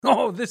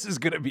Oh, this is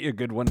going to be a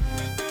good one.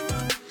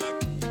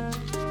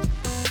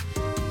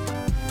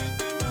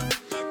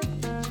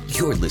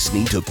 You're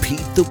listening to Pete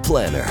the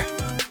Planner.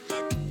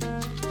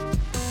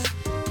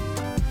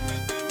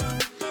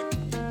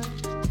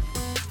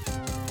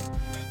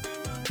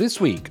 This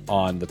week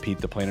on the Pete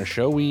the Planner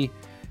Show, we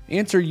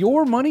answer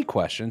your money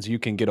questions. You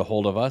can get a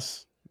hold of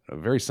us in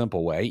a very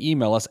simple way.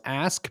 Email us,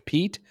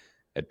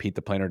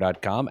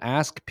 askpete@petetheplanner.com,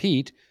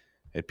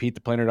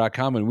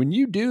 askpete@petetheplanner.com. And when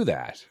you do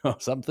that,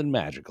 something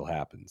magical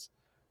happens.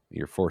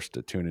 You're forced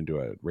to tune into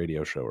a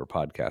radio show or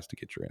podcast to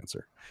get your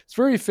answer. It's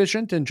very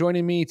efficient, and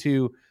joining me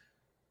to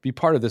be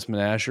part of this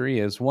menagerie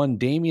is one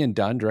Damian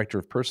Dunn, Director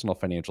of Personal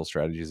Financial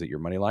Strategies at Your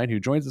Moneyline, who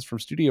joins us from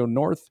Studio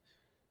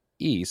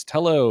Northeast.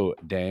 Hello,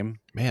 Dame.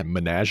 Man,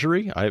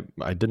 menagerie? I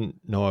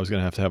didn't know I was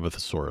going to have a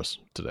thesaurus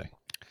today.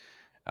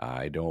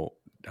 I'm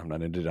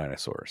not into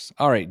dinosaurs.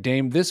 All right,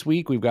 Dame, this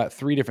week we've got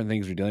 3 different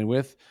things we're dealing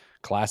with.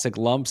 Classic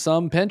lump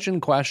sum pension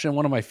question,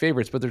 one of my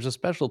favorites, but there's a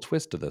special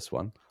twist to this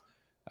one.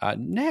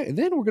 Then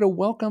we're going to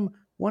welcome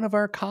one of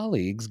our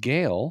colleagues,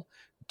 Gail,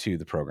 to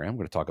the program.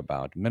 We're going to talk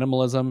about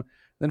minimalism.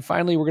 Then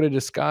finally, we're going to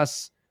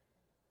discuss,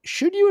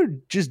 should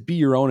you just be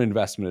your own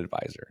investment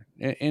advisor?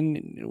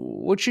 And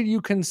what should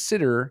you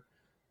consider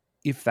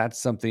if that's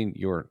something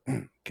you're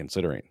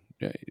considering?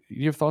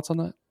 You have thoughts on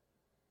that?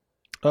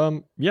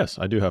 Yes,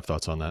 I do have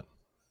thoughts on that.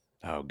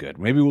 Oh, good.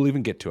 Maybe we'll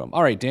even get to them.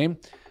 All right, Dame.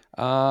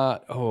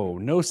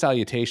 No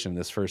salutation in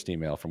this first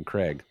email from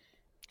Craig.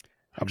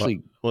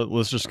 Actually,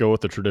 let's just go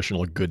with the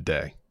traditional good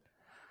day.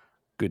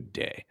 Good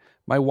day.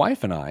 My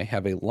wife and I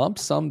have a lump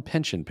sum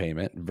pension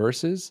payment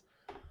versus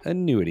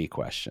annuity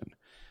question.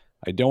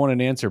 I don't want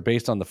an answer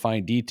based on the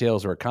fine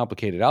details or a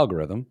complicated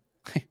algorithm.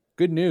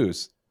 Good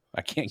news.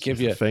 I can't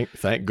give you...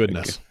 Thank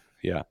goodness.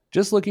 Yeah.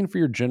 Just looking for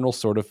your general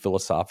sort of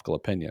philosophical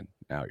opinion.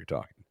 Now you're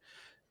talking.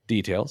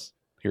 Details.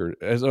 Here,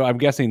 I'm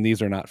guessing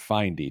these are not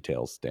fine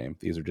details, Dame.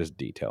 These are just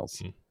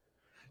details.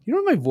 You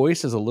know, my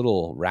voice is a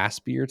little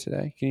raspier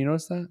today. Can you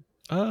notice that?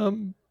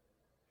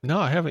 No,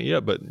 I haven't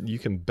yet, but you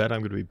can bet I'm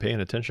going to be paying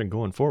attention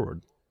going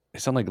forward. I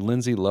sound like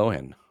Lindsay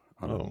Lohan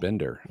on a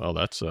bender. Well,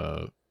 that's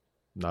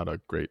not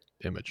a great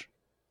image.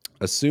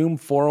 Assume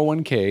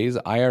 401ks,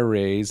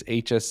 IRAs,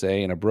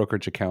 HSA, and a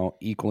brokerage account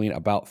equaling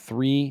about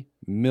 $3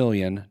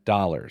 million.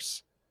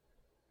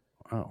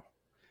 Wow.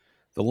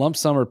 The lump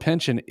sum or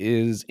pension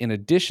is in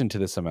addition to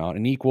this amount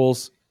and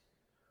equals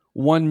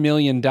 $1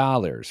 million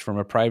from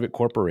a private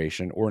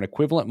corporation or an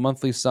equivalent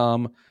monthly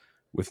sum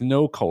with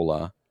no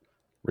COLA,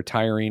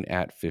 retiring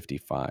at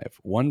 55.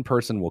 One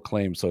person will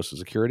claim Social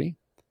Security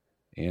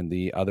and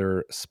the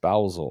other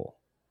spousal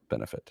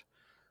benefit.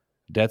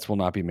 Debts will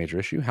not be a major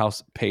issue.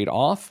 House paid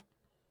off.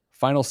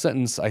 Final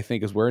sentence, I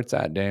think, is where it's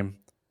at, Dame.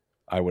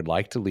 I would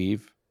like to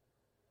leave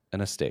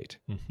an estate.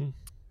 Mm-hmm.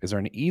 Is there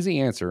an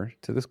easy answer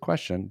to this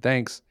question?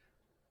 Thanks,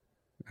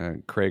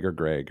 Craig or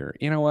Greg. Or,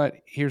 you know what?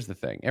 Here's the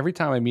thing. Every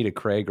time I meet a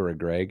Craig or a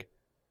Greg,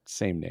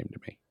 same name to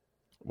me.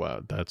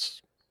 Wow,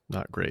 that's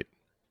not great.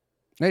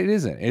 It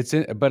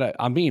isn't. But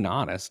I'm being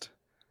honest.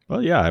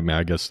 Well, yeah. I mean,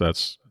 I guess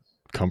that's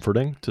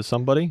comforting to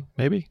somebody,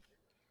 maybe.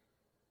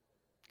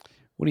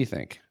 What do you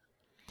think?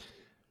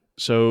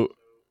 So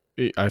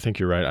I think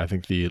you're right. I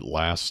think the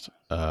last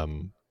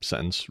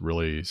sentence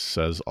really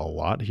says a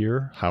lot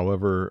here.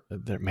 However,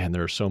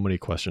 there are so many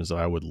questions that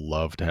I would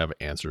love to have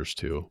answers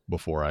to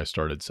before I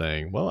started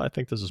saying, well, I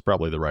think this is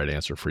probably the right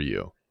answer for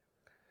you.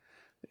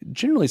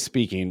 Generally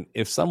speaking,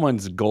 if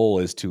someone's goal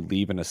is to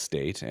leave an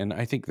estate, and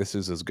I think this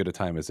is as good a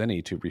time as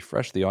any to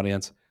refresh the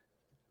audience,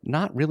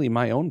 not really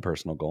my own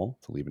personal goal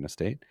to leave an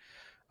estate,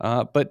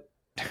 but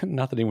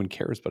not that anyone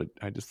cares, but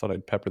I just thought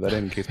I'd pepper that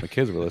in case my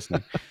kids were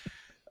listening.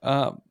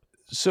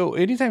 So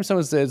anytime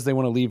someone says they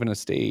want to leave an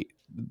estate,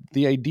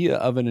 the idea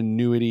of an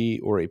annuity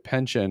or a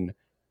pension,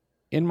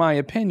 in my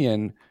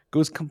opinion,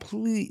 goes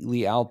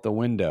completely out the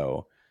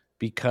window,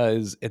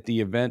 because at the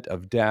event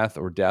of death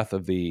or death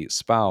of the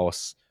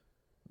spouse,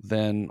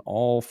 then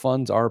all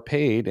funds are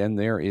paid and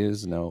there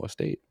is no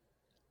estate.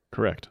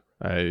 Correct.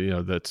 They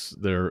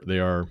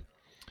are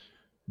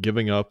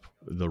giving up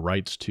the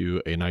rights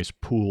to a nice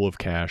pool of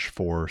cash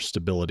for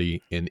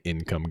stability in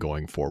income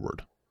going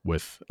forward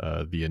with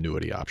the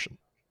annuity option.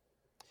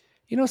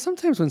 You know,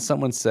 sometimes when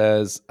someone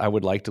says, I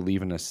would like to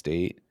leave an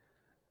estate,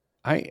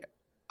 I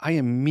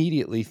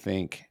immediately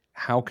think,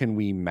 how can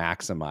we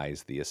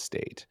maximize the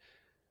estate?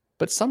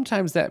 But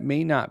sometimes that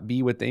may not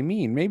be what they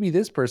mean. Maybe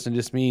this person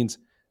just means,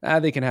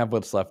 they can have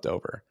what's left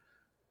over.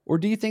 Or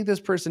do you think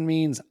this person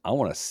means, I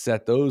want to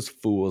set those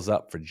fools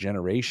up for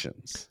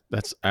generations?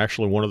 That's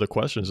actually one of the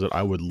questions that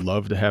I would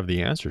love to have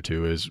the answer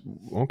to is,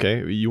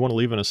 okay, you want to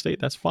leave an estate?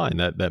 That's fine.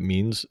 That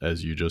means,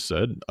 as you just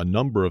said, a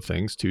number of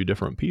things to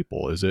different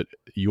people. Is it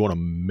you want to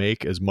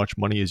make as much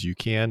money as you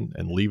can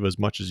and leave as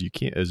much as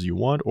you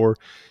want? Or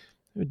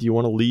do you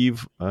want to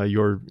leave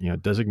your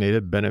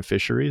designated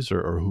beneficiaries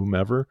or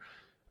whomever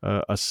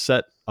a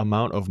set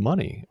amount of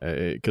money?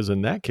 Because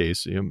in that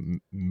case,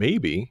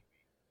 maybe,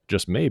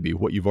 just maybe,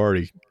 what you've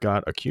already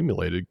got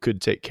accumulated could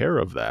take care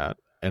of that,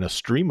 and a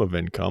stream of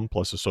income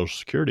plus the Social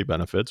Security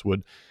benefits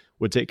would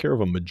would take care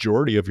of a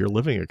majority of your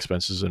living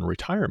expenses in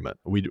retirement.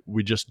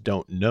 We just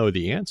don't know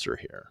the answer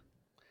here.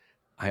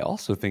 I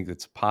also think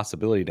it's a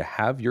possibility to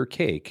have your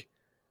cake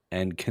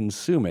and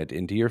consume it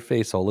into your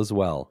face hole as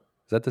well.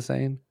 Is that the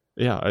saying?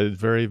 Yeah,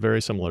 very,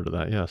 very similar to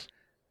that, yes.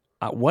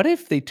 What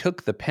if they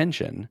took the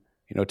pension,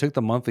 took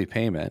the monthly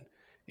payment,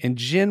 and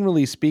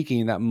generally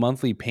speaking, that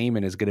monthly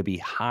payment is going to be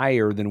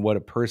higher than what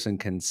a person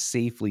can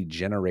safely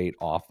generate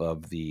off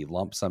of the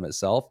lump sum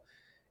itself,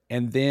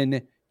 and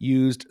then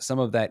used some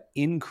of that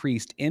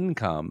increased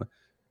income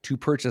to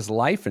purchase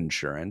life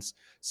insurance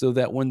so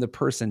that when the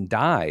person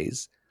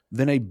dies,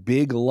 then a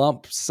big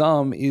lump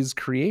sum is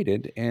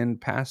created and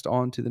passed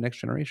on to the next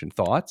generation.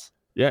 Thoughts?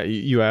 Yeah,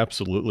 you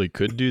absolutely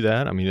could do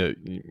that. I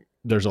mean,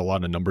 there's a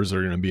lot of numbers that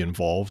are going to be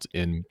involved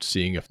in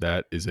seeing if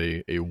that is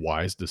a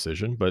wise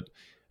decision. But,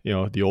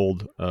 the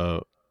old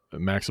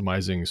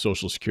maximizing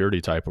Social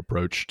Security type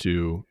approach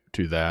to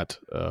that,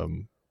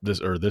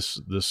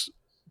 this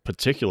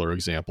particular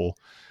example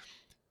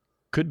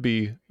could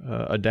be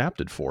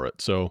adapted for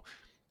it. So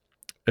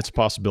it's a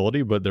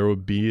possibility, but there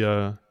would be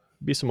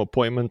some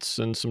appointments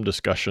and some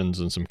discussions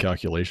and some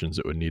calculations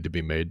that would need to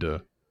be made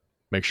to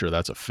make sure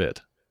that's a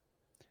fit.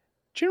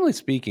 Generally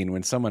speaking,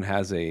 when someone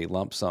has a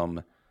lump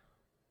sum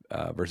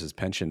versus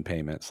pension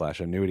payment /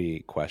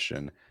 annuity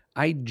question,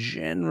 I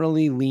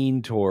generally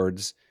lean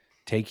towards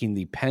taking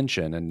the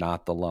pension and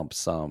not the lump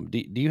sum. Do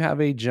you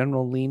have a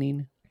general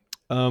leaning?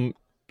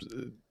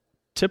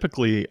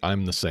 Typically,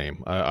 I'm the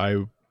same.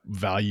 I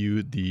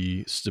value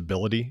the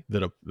stability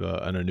that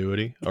an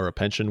annuity or a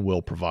pension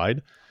will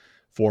provide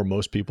for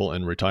most people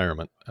in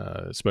retirement,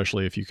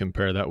 especially if you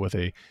compare that with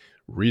a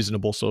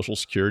reasonable Social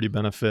Security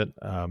benefit.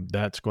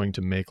 That's going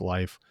to make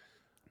life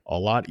a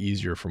lot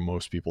easier for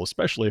most people,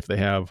 especially if they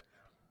have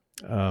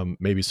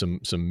maybe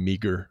some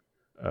meager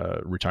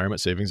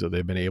retirement savings that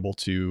they've been able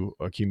to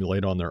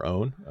accumulate on their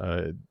own.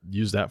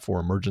 Use that for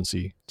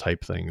emergency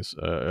type things,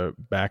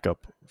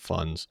 backup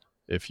funds,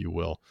 if you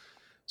will.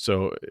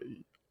 So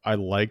I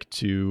like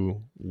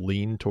to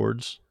lean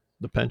towards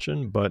the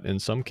pension, but in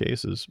some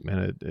cases,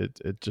 man,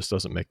 it just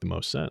doesn't make the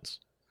most sense.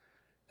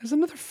 There's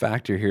another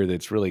factor here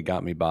that's really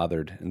got me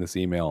bothered in this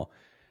email.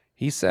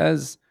 He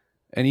says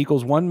an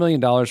equals $1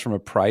 million from a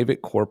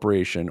private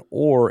corporation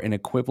or an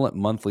equivalent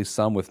monthly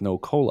sum with no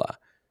COLA.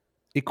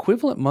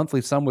 Equivalent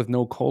monthly sum with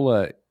no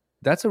COLA,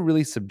 that's a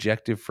really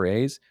subjective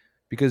phrase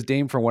because,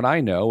 Dame, from what I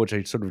know, which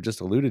I sort of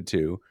just alluded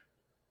to,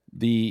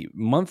 the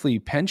monthly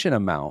pension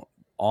amount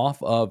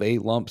off of a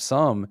lump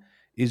sum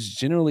is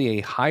generally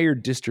a higher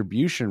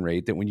distribution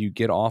rate than when you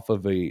get off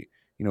of a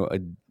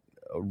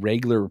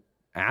regular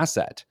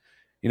asset.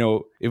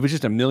 If it was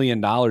just $1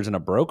 million in a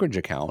brokerage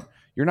account,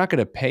 you're not going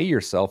to pay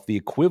yourself the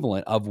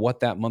equivalent of what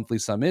that monthly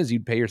sum is.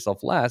 You'd pay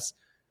yourself less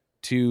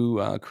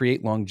to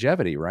create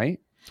longevity, right?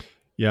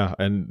 Yeah,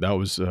 and that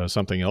was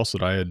something else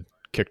that I had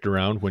kicked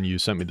around when you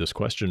sent me this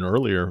question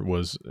earlier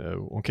was,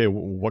 okay,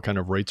 what kind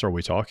of rates are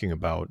we talking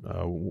about?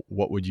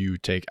 What would you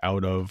take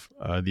out of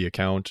the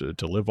account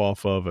to live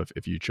off of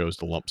if you chose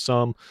the lump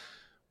sum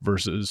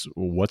versus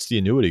what's the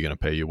annuity going to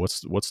pay you?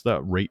 What's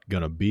that rate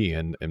going to be?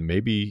 And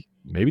maybe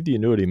the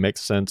annuity makes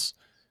sense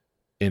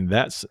in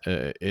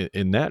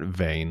that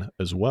vein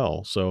as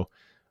well. So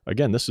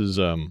again, this is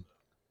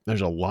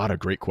there's a lot of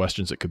great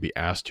questions that could be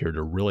asked here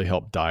to really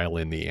help dial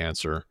in the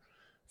answer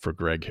for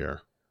Greg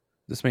here.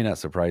 This may not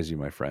surprise you,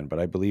 my friend, but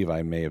I believe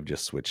I may have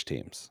just switched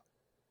teams.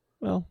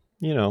 Well,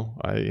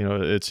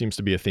 it seems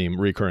to be a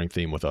recurring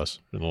theme with us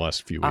in the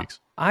last few weeks.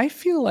 I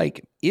feel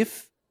like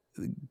if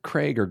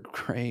Craig or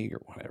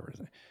whatever,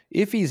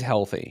 if he's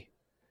healthy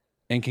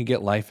and can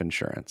get life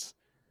insurance,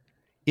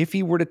 if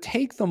he were to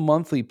take the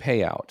monthly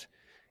payout,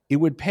 it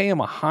would pay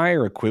him a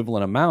higher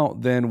equivalent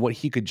amount than what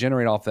he could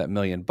generate off that $1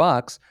 million,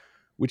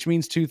 which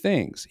means two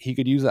things. He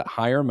could use that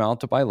higher amount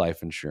to buy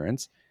life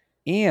insurance.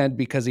 And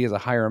because he has a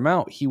higher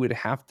amount, he would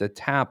have to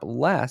tap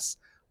less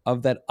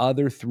of that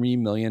other $3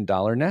 million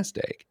nest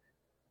egg.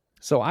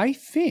 So I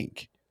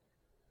think,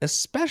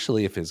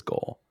 especially if his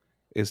goal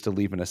is to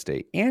leave an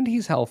estate and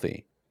he's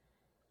healthy,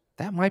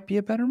 that might be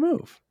a better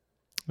move.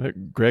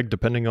 Greg,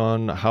 depending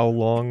on how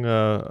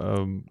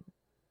long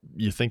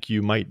you think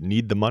you might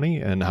need the money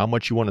and how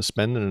much you want to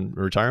spend in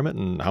retirement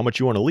and how much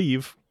you want to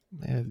leave,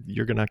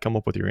 you're going to come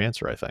up with your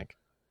answer, I think.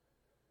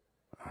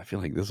 I feel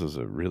like this is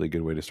a really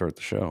good way to start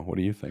the show. What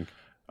do you think?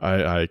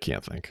 I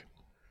can't think.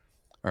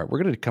 All right,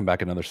 we're going to come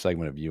back another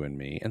segment of you and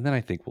me, and then I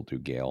think we'll do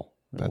Gail.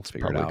 That's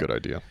probably a good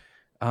idea.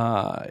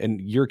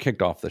 And you're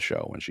kicked off the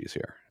show when she's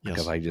here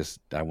yes. because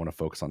I want to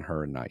focus on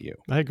her and not you.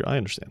 I agree. I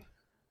understand.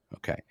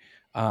 Okay.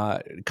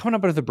 Coming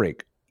up after the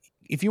break,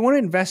 if you want to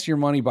invest your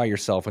money by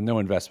yourself with no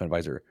investment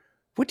advisor,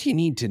 what do you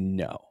need to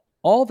know?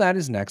 All that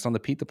is next on the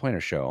Pete the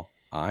Planner Show.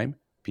 I'm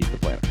Pete the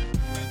Planner.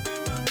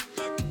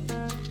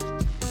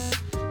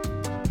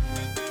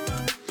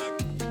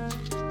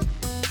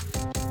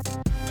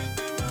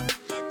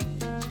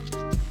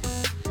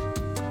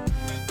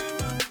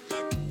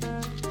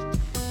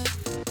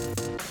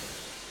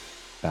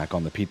 Back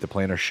on the Pete the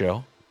Planner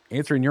Show,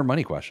 answering your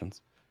money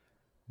questions.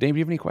 Dave, do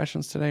you have any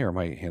questions today, or am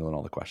I handling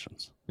all the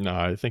questions? No,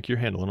 I think you're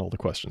handling all the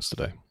questions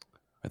today.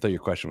 I thought your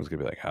question was going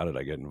to be like, how did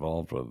I get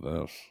involved with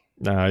this?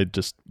 No,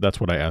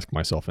 that's what I ask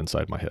myself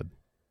inside my head.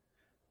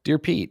 Dear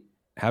Pete,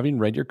 having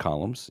read your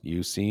columns,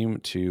 you seem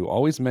to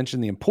always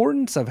mention the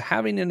importance of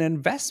having an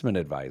investment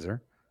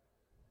advisor.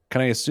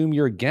 Can I assume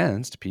you're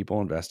against people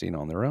investing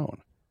on their own?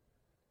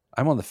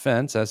 I'm on the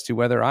fence as to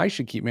whether I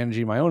should keep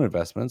managing my own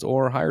investments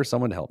or hire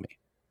someone to help me.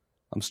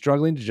 I'm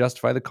struggling to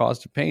justify the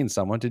cost of paying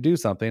someone to do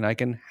something I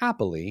can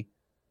happily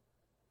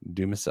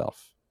do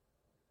myself.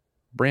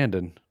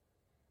 Brandon.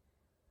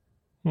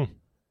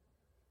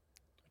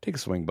 Take a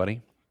swing,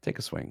 buddy. Take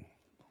a swing.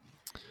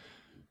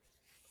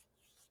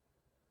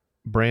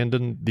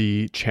 Brandon,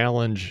 the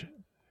challenge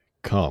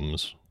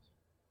comes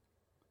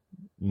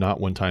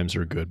not when times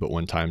are good, but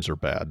when times are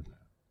bad.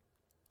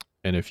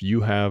 And if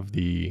you have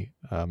the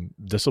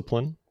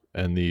discipline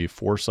and the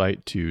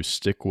foresight to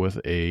stick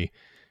with a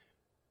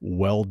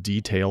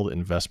well-detailed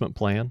investment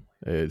plan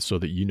so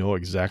that you know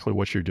exactly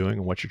what you're doing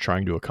and what you're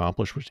trying to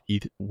accomplish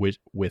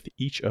with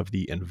each of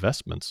the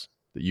investments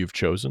that you've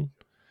chosen,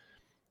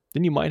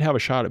 then you might have a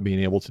shot at being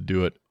able to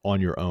do it on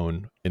your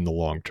own in the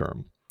long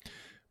term.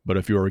 But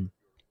if you're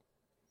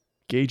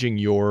gauging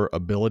your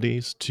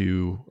abilities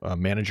to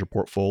manage your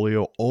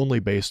portfolio only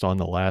based on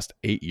the last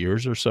 8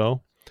 years or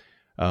so,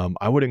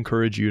 I would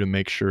encourage you to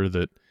make sure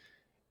that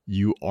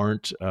you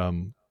aren't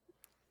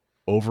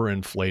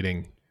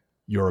overinflating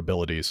your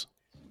abilities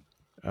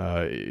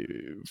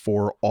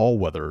for all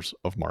weathers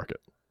of market.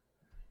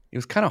 It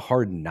was kind of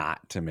hard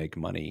not to make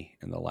money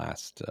in the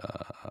last,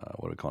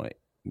 what do we call it,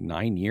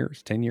 9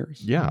 years, 10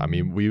 years? Yeah, I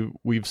mean,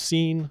 we've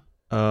seen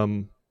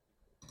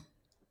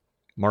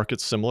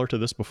markets similar to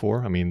this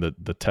before. I mean,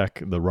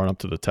 the run up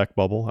to the tech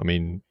bubble. I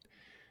mean,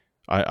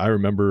 I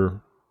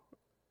remember,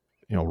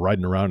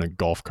 riding around in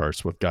golf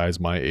carts with guys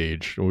my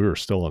age. We were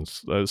still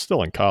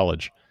in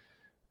college,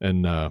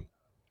 and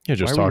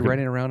just Why were talking. you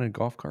riding around in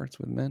golf carts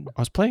with men?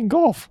 I was playing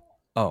golf.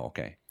 Oh,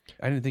 okay.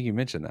 I didn't think you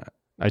mentioned that.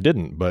 I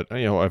didn't, but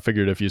I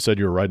figured if you said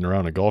you were riding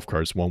around in golf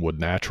carts, one would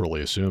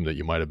naturally assume that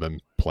you might have been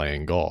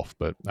playing golf.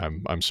 But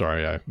I'm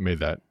sorry, I made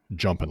that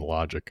jump in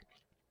logic.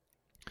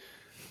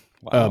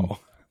 Wow,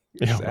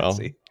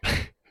 sassy.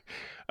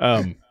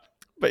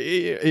 But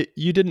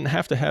you didn't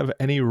have to have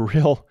any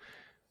real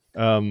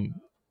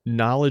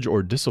knowledge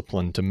or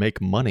discipline to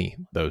make money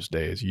those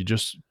days. You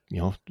just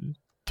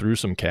threw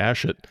some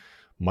cash at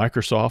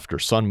Microsoft or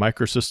Sun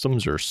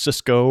Microsystems or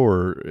Cisco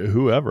or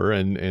whoever,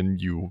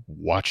 and you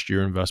watched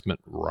your investment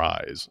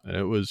rise.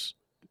 And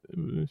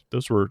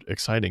those were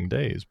exciting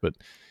days, but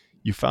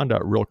you found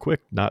out real quick,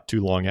 not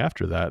too long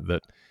after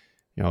that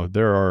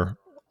there are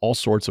all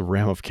sorts of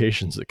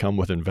ramifications that come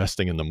with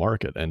investing in the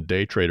market. And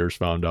day traders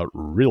found out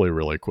really,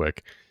 really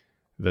quick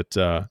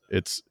that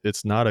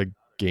it's not a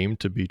game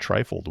to be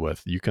trifled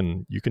with. You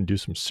can do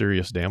some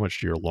serious damage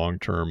to your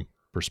long-term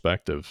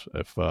perspective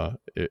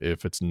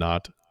if it's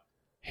not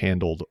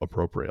handled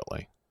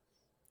appropriately.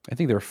 I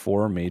think there are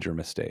 4 major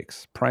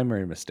mistakes,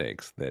 primary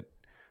mistakes that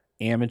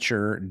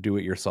amateur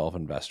do-it-yourself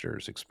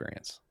investors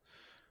experience.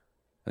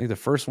 I think the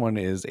first one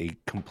is a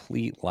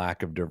complete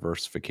lack of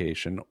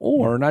diversification,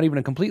 or not even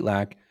a complete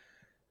lack,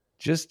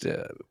 just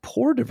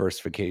poor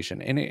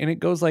diversification. And it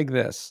goes like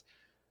this.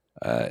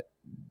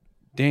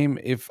 Dame,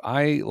 if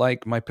I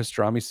like my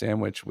pastrami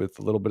sandwich with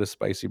a little bit of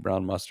spicy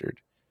brown mustard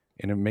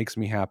and it makes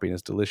me happy and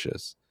it's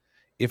delicious,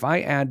 if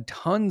I add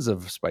tons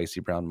of spicy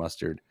brown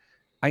mustard,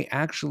 I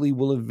actually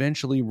will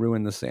eventually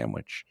ruin the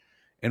sandwich.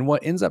 And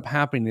what ends up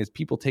happening is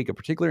people take a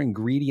particular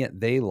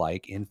ingredient they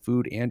like in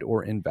food and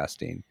or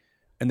investing,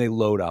 and they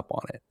load up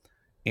on it.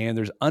 And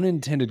there's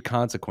unintended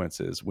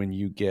consequences when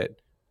you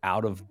get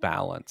out of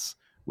balance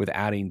with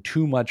adding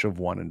too much of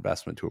one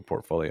investment to a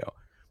portfolio.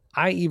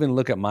 I even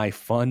look at my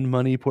fund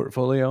money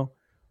portfolio.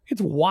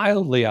 It's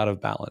wildly out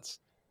of balance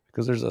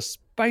because there's a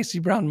spicy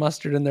brown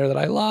mustard in there that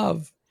I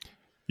love.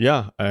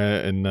 Yeah.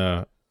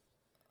 And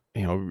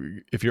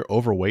if you're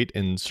overweight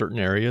in certain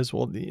areas,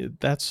 well,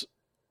 that's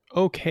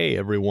okay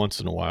every once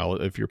in a while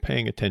if you're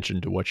paying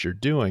attention to what you're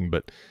doing,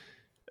 but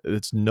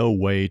it's no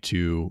way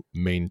to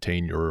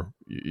maintain your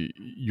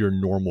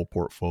normal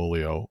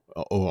portfolio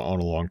on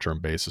a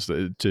long-term basis.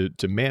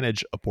 To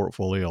manage a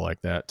portfolio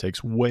like that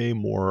takes way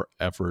more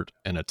effort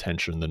and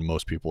attention than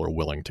most people are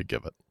willing to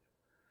give it.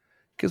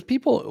 Because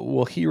people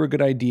will hear a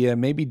good idea,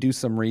 maybe do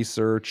some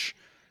research,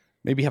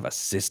 maybe have a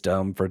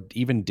system for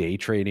even day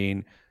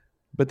trading,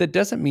 but that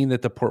doesn't mean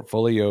that the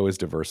portfolio is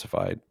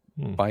diversified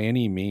by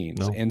any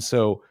means. No. And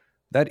so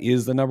that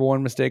is the number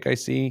one mistake I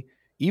see,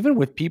 even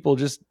with people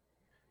just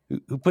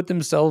who put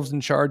themselves in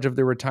charge of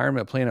their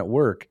retirement plan at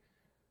work.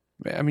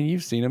 I mean,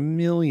 you've seen a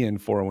million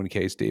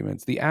 401k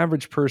statements. The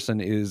average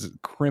person is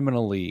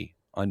criminally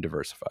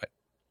undiversified.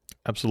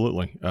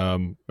 Absolutely.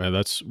 And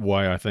that's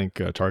why I think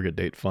target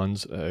date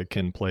funds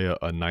can play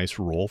a nice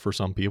role for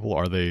some people.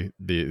 Are they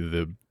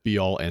the be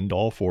all end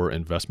all for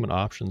investment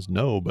options?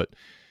 No, but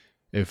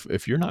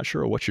if you're not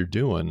sure what you're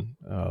doing,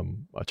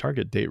 a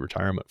target date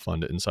retirement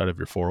fund inside of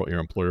your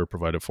employer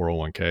provided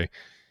 401k,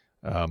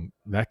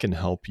 that can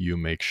help you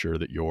make sure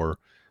that you're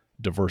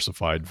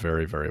diversified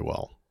very, very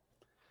well.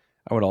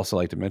 I would also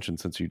like to mention,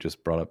 since you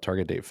just brought up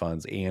target date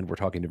funds and we're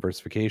talking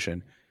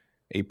diversification,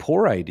 a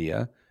poor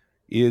idea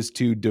is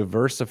to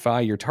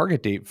diversify your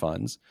target date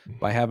funds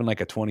by having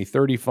like a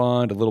 2030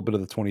 fund, a little bit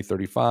of the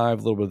 2035,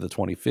 a little bit of the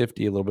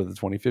 2050, a little bit of the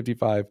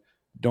 2055.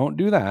 Don't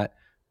do that.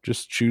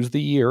 Just choose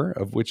the year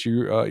of which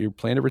you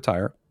plan to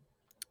retire,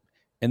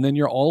 and then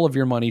all of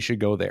your money should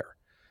go there.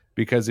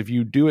 Because if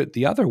you do it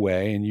the other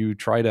way and you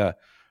try to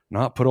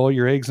not put all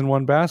your eggs in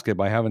one basket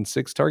by having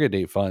 6 target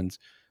date funds,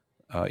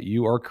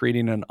 you are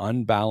creating an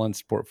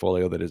unbalanced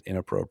portfolio that is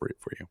inappropriate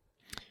for you.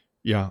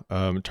 Yeah,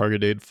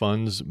 target date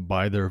funds,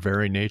 by their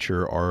very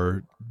nature,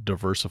 are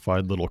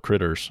diversified little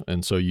critters,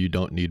 and so you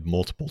don't need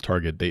multiple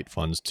target date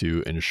funds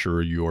to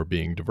ensure you're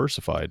being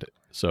diversified.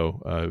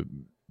 So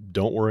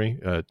don't worry,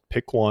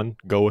 pick one,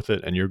 go with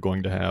it, and you're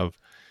going to have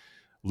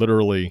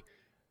literally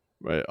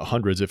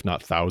hundreds, if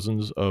not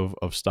thousands,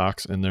 of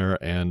stocks in there,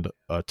 and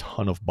a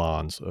ton of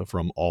bonds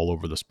from all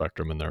over the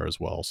spectrum in there as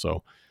well.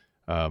 So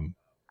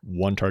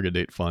one target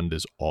date fund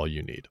is all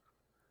you need.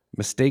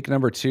 Mistake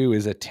number 2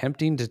 is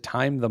attempting to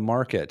time the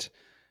market.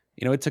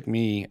 It took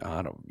me,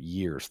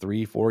 years,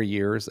 3-4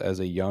 years as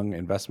a young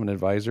investment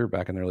advisor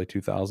back in the early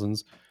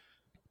 2000s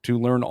to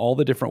learn all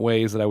the different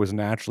ways that I was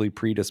naturally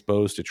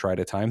predisposed to try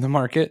to time the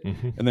market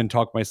and then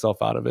talk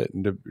myself out of it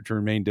and to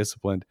remain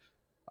disciplined.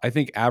 I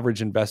think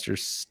average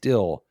investors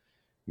still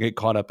get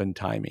caught up in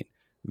timing.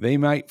 They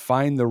might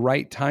find the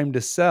right time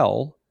to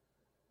sell,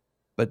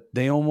 but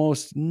they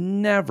almost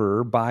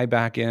never buy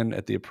back in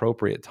at the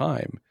appropriate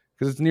time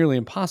because it's nearly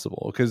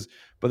impossible. Because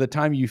by the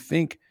time you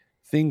think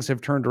things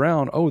have turned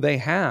around, they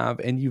have,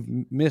 and you've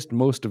missed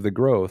most of the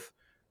growth,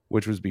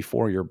 which was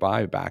before your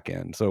buy back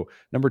in. So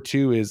number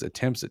 2 is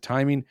attempts at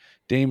timing.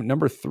 Dame,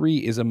 number 3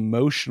 is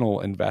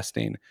emotional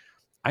investing.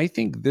 I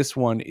think this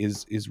one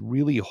is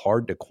really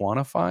hard to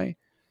quantify.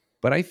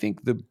 But I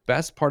think the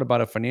best part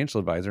about a financial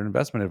advisor, an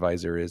investment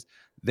advisor, is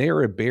they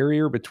are a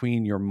barrier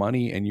between your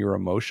money and your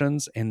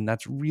emotions, and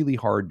that's really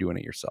hard doing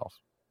it yourself.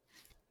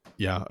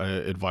 Yeah,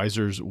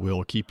 advisors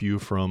will keep you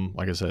from,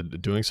 like I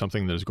said, doing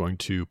something that is going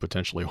to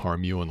potentially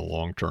harm you in the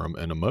long term.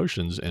 And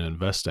emotions and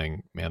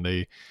investing, man,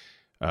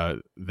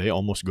 they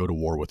almost go to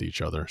war with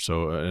each other.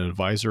 So an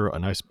advisor,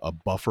 a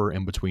buffer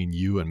in between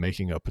you and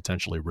making a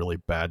potentially really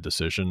bad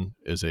decision,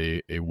 is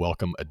a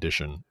welcome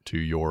addition to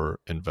your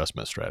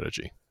investment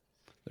strategy.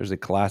 There's a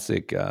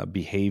classic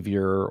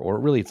behavior, or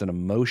really it's an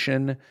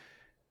emotion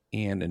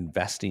and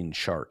investing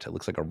chart. It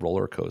looks like a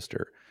roller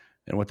coaster.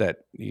 And what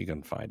that, you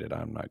can find it.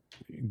 I'm not,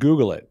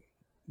 Google it.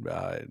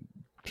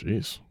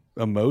 Jeez.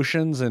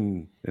 Emotions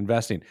and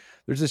investing.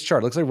 There's this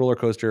chart. It looks like a roller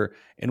coaster.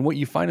 And what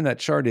you find in that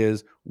chart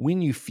is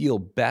when you feel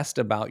best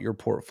about your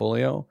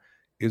portfolio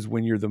is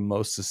when you're the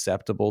most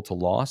susceptible to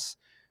loss.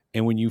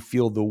 And when you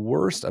feel the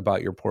worst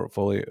about your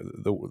portfolio,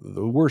 the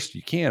worst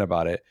you can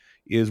about it,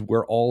 is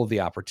where all of the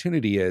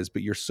opportunity is,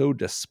 but you're so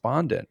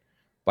despondent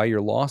by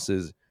your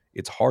losses,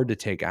 it's hard to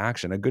take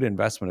action. A good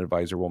investment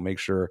advisor will make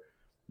sure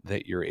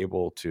that you're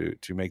able to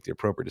make the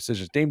appropriate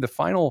decisions. Dame, the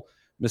final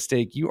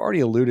mistake, you already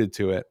alluded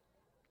to it,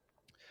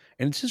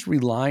 and it's just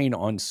relying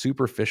on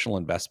superficial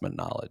investment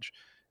knowledge.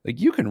 Like,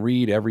 you can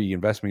read every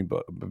investment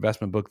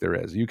book there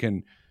is. You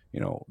can,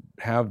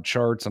 have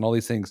charts and all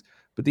these things,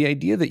 but the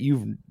idea that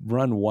you've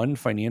run one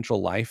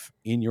financial life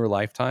in your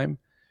lifetime,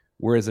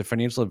 whereas a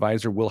financial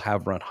advisor will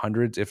have run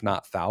hundreds, if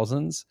not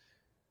thousands,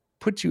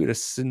 puts you at a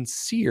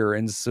sincere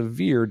and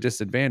severe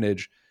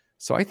disadvantage.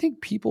 So I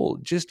think people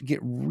just get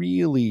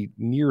really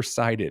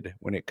nearsighted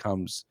when it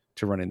comes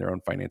to running their own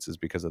finances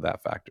because of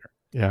that factor.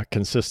 Yeah,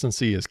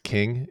 consistency is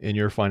king in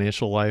your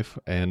financial life.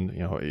 And,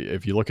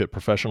 if you look at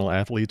professional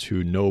athletes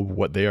who know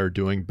what they are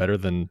doing better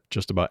than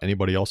just about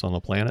anybody else on the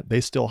planet,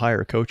 they still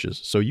hire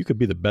coaches. So you could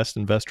be the best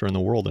investor in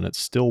the world, and it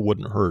still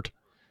wouldn't hurt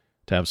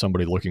to have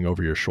somebody looking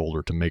over your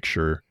shoulder to make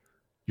sure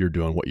you're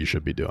doing what you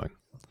should be doing.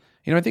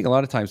 I think a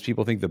lot of times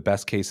people think the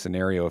best case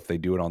scenario, if they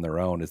do it on their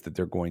own, is that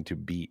they're going to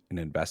beat an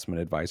investment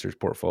advisor's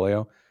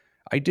portfolio.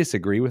 I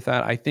disagree with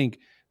that. I think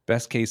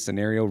best case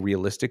scenario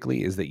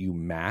realistically is that you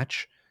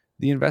match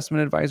the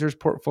investment advisor's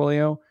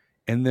portfolio,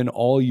 and then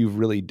all you've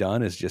really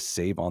done is just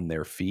save on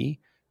their fee.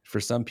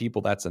 For some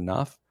people, that's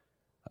enough.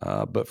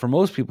 But for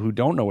most people who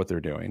don't know what they're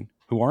doing,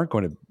 who aren't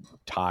going to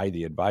tie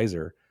the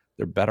advisor,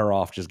 they're better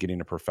off just getting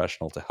a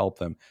professional to help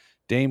them.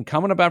 Dame,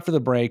 coming up after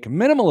the break,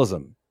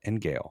 minimalism and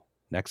Gail.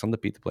 Next on the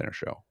Pete the Planner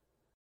Show.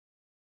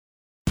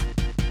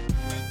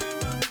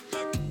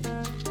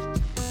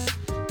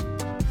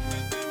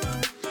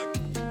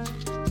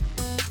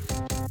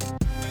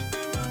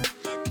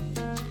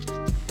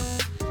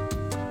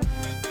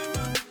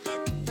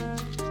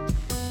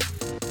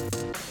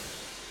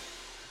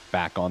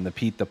 Back on the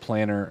Pete the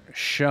Planner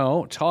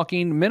Show,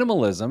 talking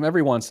minimalism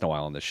every once in a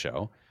while on this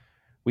show.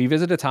 We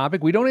visit a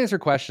topic. We don't answer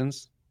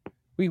questions.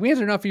 We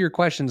answer enough of your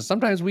questions.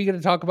 Sometimes we get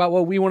to talk about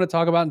what we want to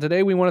talk about. And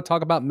today we want to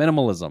talk about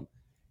minimalism.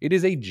 It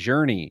is a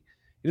journey.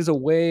 It is a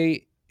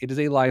way. It is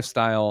a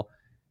lifestyle.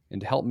 And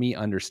to help me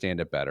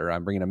understand it better,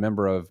 I'm bringing a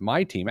member of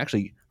my team,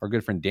 actually our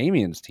good friend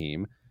Damien's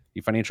team,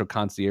 the financial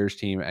concierge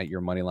team at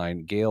your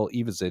Moneyline, Gail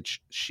Ivasich.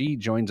 She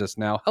joins us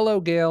now. Hello,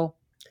 Gail.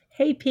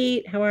 Hey,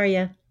 Pete. How are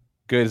you?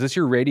 Good. Is this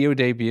your radio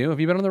debut? Have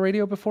you been on the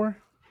radio before?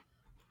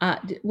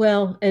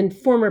 Well, in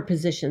former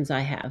positions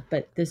I have,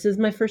 but this is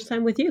my first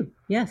time with you.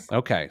 Yes.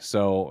 Okay.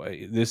 So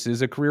this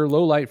is a career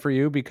low light for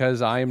you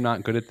because I am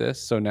not good at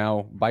this. So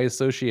now by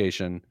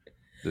association,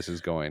 this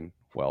is going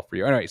well for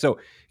you. All right. So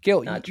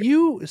Gail,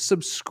 you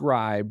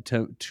subscribe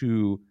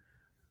to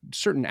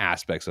certain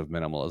aspects of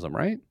minimalism,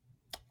 right?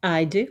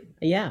 I do.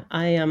 Yeah.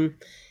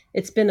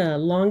 It's been a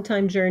long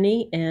time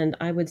journey, and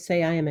I would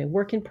say I am a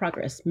work in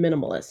progress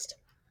minimalist.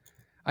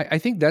 I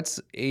think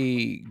that's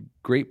a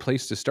great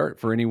place to start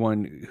for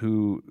anyone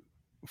who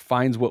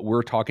finds what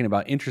we're talking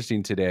about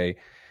interesting today,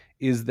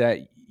 is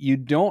that you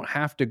don't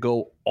have to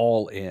go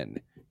all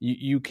in.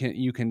 You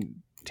can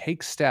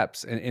take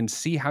steps and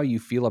see how you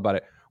feel about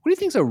it. What do you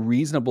think is a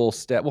reasonable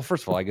step? Well,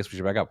 first of all, I guess we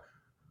should back up.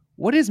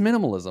 What is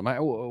minimalism?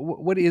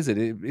 What is it?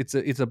 It's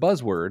a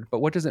buzzword, but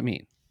what does it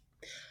mean?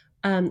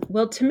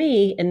 Well, to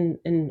me,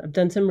 and I've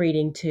done some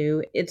reading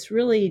too, it's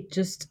really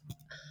just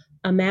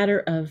a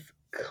matter of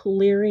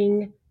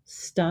clearing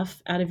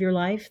stuff out of your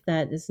life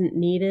that isn't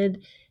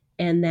needed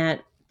and that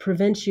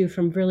prevents you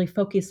from really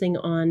focusing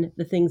on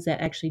the things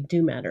that actually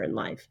do matter in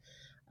life.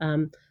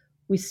 Um,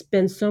 we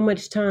spend so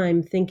much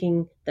time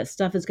thinking that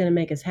stuff is going to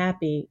make us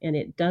happy, and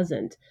it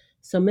doesn't.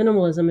 So,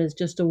 minimalism is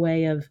just a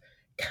way of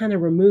kind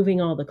of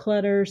removing all the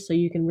clutter so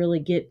you can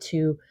really get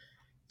to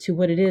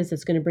what it is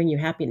that's going to bring you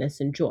happiness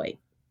and joy.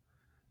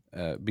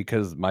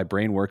 Because my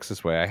brain works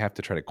this way, I have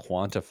to try to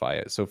quantify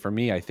it. So for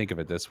me, I think of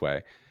it this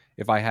way.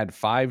 If I had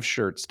 5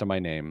 shirts to my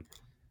name,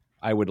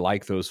 I would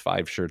like those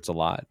 5 shirts a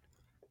lot.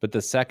 But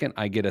the second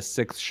I get a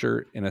 6th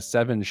shirt and a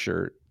 7th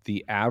shirt,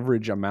 the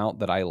average amount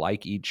that I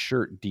like each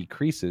shirt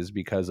decreases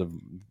because of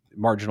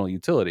marginal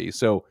utility.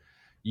 So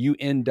you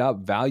end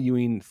up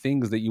valuing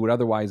things that you would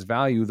otherwise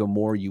value the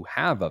more you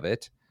have of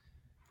it.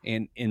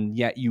 And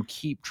yet you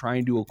keep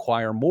trying to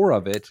acquire more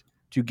of it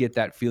to get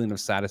that feeling of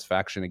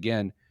satisfaction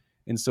again.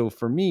 And so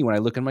for me, when I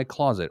look in my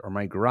closet or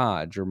my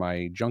garage or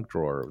my junk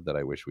drawer that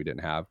I wish we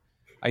didn't have,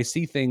 I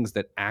see things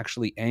that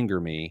actually anger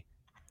me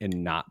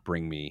and not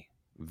bring me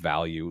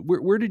value.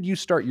 Where did you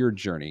start your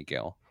journey,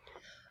 Gail?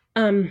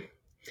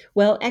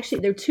 Well,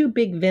 actually, there are 2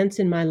 big events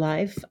in my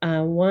life.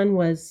 One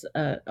was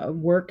a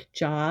work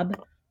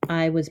job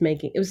I was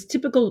making. It was a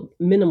typical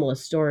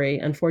minimalist story,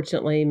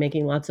 unfortunately,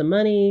 making lots of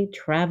money,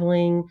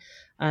 traveling.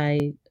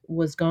 I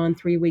was gone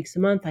 3 weeks a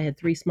month. I had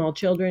 3 small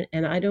children,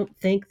 and I don't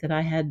think that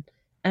I had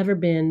ever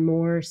been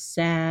more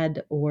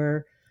sad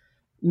or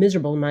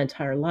miserable in my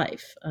entire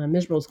life.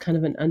 Miserable is kind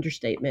of an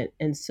understatement.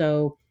 And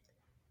so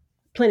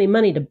plenty of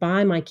money to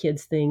buy my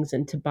kids things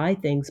and to buy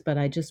things, but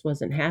I just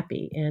wasn't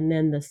happy. And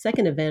then the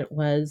second event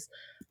was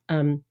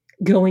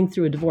going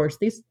through a divorce.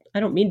 These, I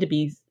don't mean to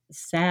be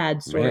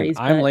sad stories.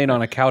 Man, I'm laying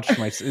on a couch.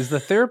 Is the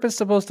therapist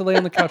supposed to lay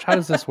on the couch? How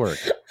does this work?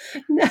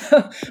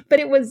 No, but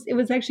it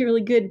was actually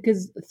really good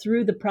because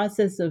through the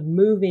process of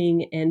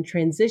moving and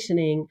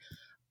transitioning,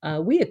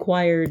 we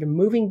acquired a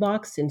moving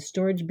box and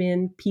storage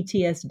bin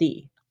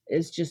PTSD.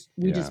 It's just,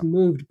 we just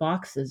moved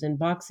boxes and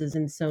boxes.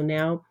 And so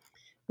now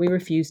we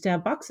refuse to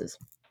have boxes.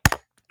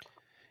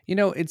 You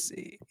know,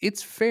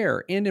 it's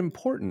fair and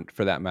important,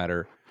 for that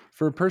matter,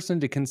 for a person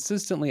to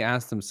consistently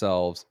ask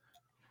themselves,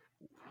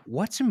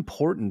 what's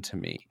important to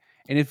me?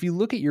 And if you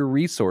look at your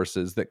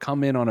resources that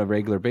come in on a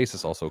regular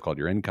basis, also called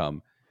your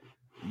income,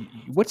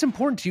 what's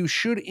important to you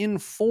should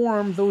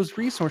inform those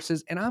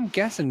resources. And I'm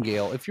guessing,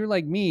 Gail, if you're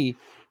like me,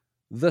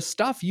 the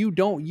stuff you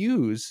don't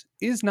use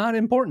is not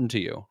important to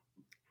you.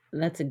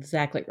 That's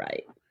exactly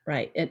right.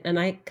 Right. And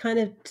I kind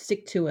of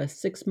stick to a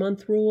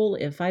 6-month rule.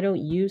 If I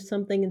don't use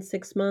something in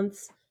 6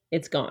 months,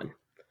 it's gone.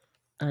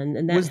 And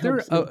that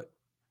helps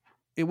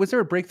me. Was there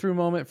a breakthrough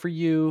moment for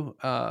you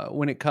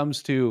when it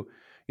comes to,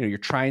 you're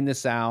trying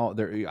this out?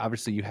 There,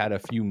 obviously, you had a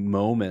few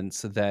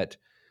moments that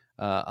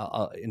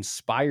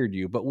inspired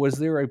you, but was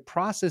there a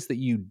process that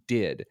you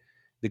did,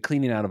 the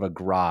cleaning out of a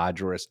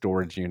garage or a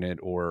storage unit,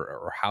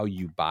 or how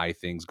you buy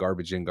things,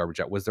 garbage in, garbage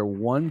out? Was there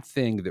one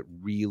thing that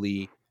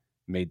really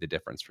made the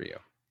difference for you?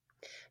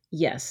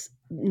 Yes,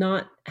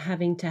 not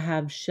having to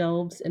have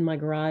shelves in my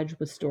garage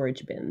with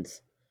storage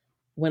bins.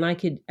 When I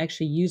could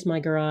actually use my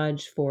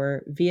garage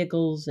for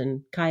vehicles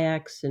and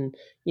kayaks and,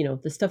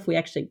 the stuff we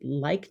actually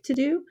like to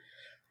do,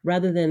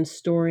 rather than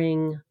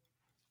storing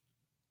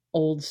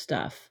old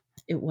stuff.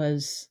 It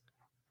was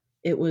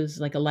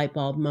like a light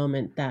bulb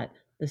moment that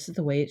this is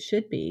the way it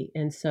should be.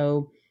 And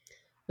so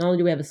not only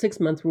do we have a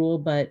 6-month rule,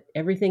 but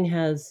everything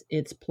has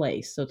its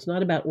place. So it's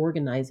not about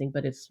organizing,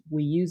 but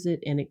we use it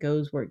and it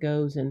goes where it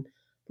goes. And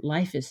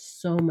life is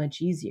so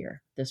much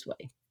easier this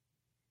way.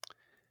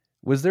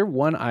 Was there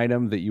one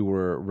item that you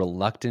were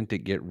reluctant to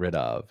get rid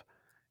of,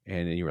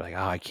 and you were like,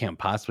 oh, I can't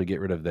possibly get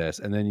rid of this?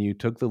 And then you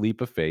took the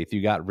leap of faith,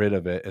 you got rid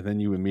of it, and then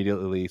you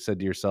immediately said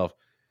to yourself,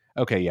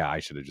 okay, yeah, I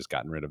should have just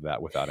gotten rid of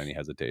that without any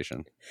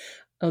hesitation.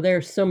 Oh, there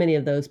are so many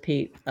of those,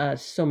 Pete.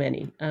 So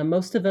many.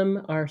 Most of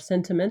them are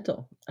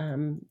sentimental.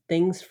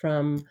 Things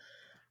from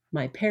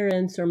my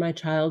parents or my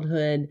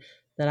childhood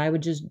that I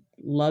would just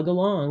lug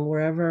along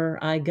wherever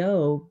I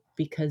go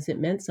because it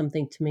meant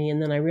something to me.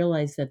 And then I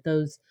realized that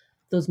those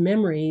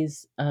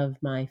memories of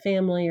my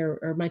family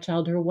or my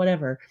childhood or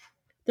whatever,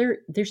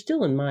 they're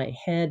still in my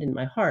head and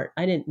my heart.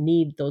 I didn't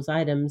need those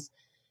items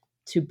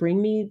to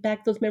bring me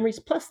back those memories.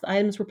 Plus, the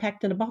items were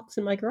packed in a box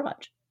in my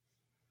garage.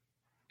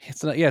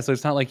 It's not, yeah. So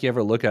it's not like you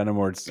ever look at them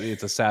or it's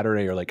a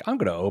Saturday or like, I'm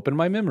going to open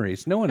my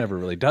memories. No one ever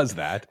really does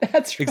that.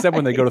 That's right. Except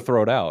when they go to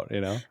throw it out,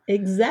 you know?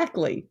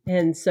 Exactly.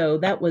 And so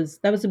that was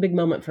a big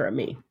moment for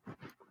me.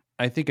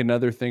 I think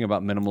another thing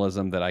about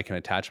minimalism that I can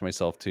attach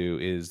myself to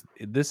is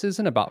this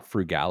isn't about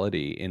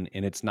frugality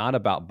and it's not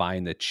about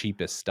buying the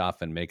cheapest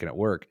stuff and making it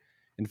work.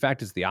 In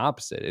fact, it's the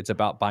opposite. It's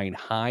about buying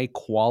high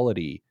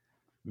quality,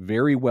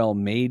 very well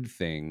made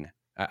thing.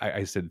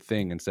 I said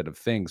thing instead of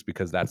things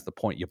because that's the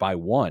point. You buy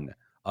one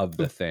of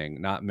the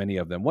thing, not many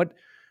of them. What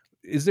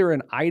is there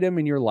an item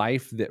in your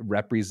life that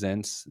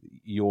represents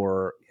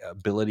your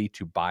ability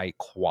to buy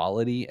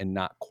quality and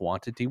not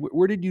quantity?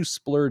 Where did you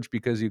splurge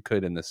because you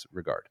could in this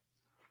regard?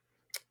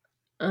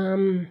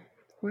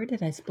 Where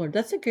did I splurge?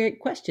 That's a great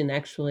question,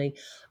 actually.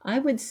 I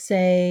would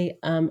say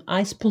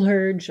I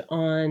splurge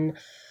on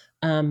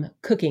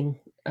cooking,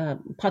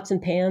 pots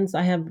and pans.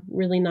 I have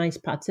really nice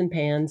pots and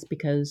pans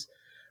because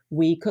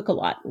we cook a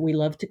lot. We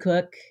love to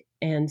cook.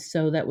 And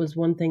so that was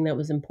one thing that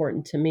was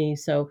important to me.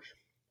 So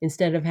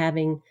instead of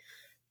having,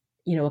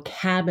 a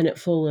cabinet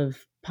full of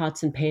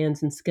pots and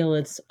pans and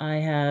skillets, I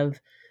have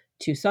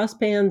two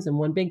saucepans and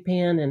one big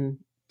pan and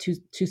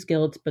two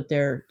skillets, but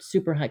they're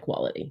super high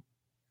quality.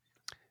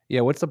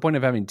 Yeah, what's the point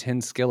of having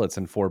 10 skillets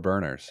and 4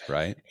 burners,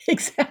 right?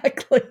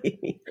 Exactly.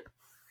 You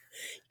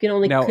can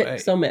only cook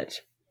so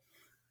much.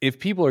 If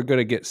people are going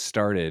to get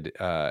started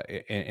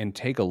and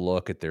take a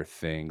look at their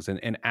things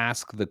and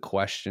ask the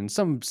question,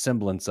 some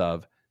semblance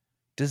of,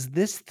 does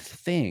this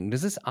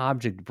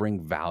object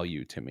bring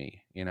value to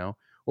me?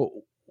 Well,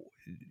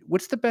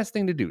 what's the best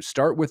thing to do?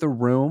 Start with a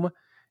room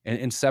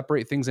and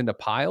separate things into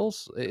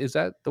piles? Is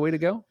that the way to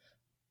go?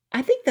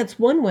 I think that's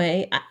one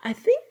way. I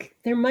think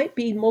there might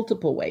be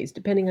multiple ways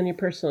depending on your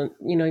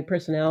your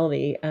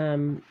personality.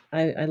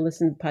 I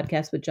listened to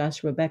podcasts with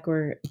Joshua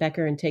Becker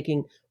and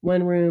taking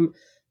one room.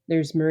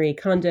 There's Marie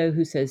Kondo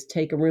who says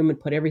take a room and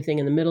put everything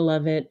in the middle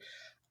of it.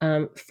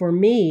 For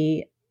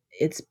me,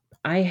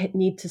 I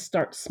need to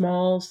start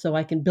small so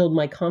I can build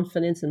my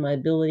confidence and my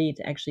ability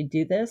to actually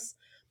do this.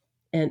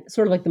 And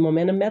sort of like the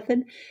momentum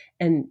method,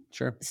 and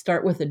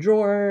start with a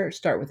drawer,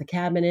 start with a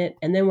cabinet.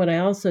 And then what I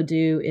also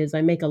do is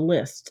I make a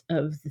list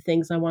of the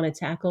things I want to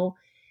tackle.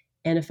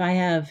 And if I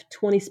have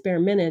 20 spare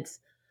minutes,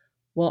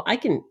 well, I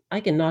can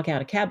knock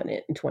out a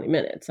cabinet in 20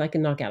 minutes. I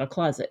can knock out a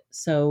closet.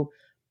 So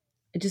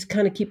I just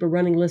kind of keep a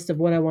running list of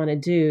what I want to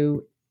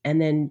do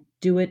and then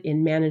do it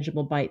in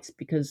manageable bites,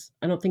 because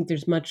I don't think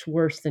there's much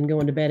worse than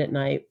going to bed at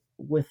night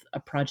with a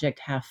project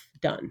half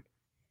done.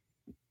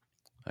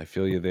 I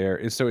feel you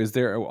there. So is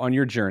there on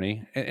your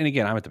journey, and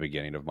again, I'm at the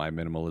beginning of my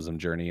minimalism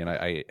journey, and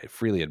I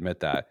freely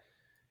admit that,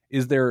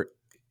 is there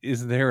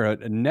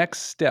a next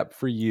step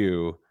for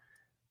you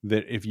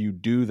that if you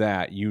do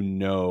that,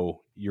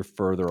 you're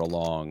further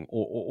along,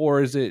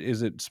 or is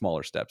it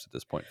smaller steps at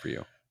this point for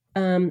you?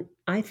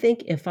 I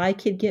think if I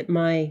could get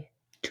my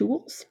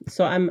tools,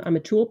 so I'm a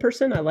tool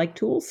person. I like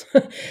tools.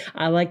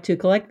 I like to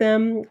collect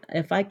them.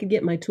 If I could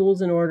get my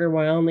tools in order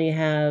where I only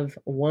have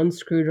one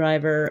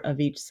screwdriver of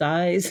each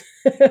size,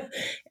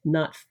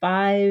 not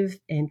 5,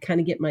 and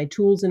kind of get my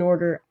tools in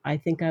order, I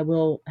think I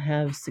will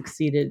have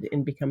succeeded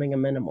in becoming a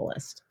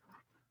minimalist.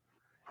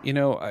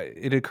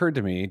 It occurred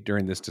to me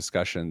during this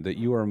discussion that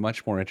you are a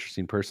much more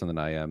interesting person than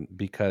I am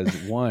because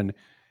one,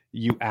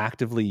 you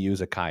actively use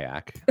a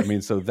kayak. I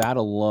mean, so that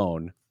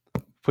alone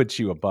puts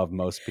you above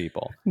most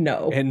people.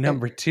 No. And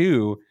number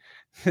 2,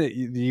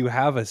 you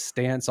have a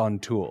stance on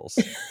tools.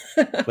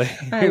 Like,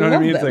 you know what I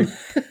mean? Them.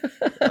 It's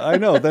like, I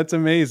know, that's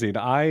amazing.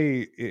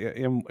 I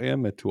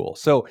am a tool.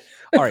 So,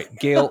 all right,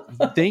 Gail,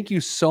 thank you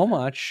so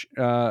much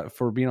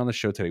for being on the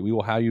show today. We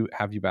will have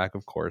you back,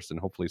 of course, and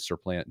hopefully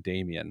supplant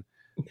Damien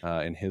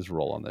in his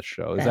role on this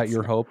show. Is that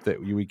your hope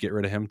that you would get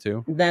rid of him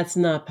too? That's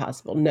not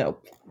possible.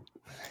 Nope.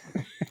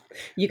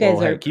 You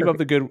guys are keep up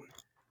the good.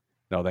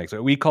 No, thanks.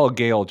 We call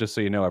Gail, just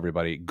so you know,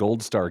 everybody,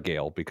 Gold Star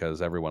Gail, because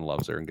everyone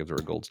loves her and gives her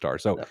a gold star.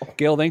 So,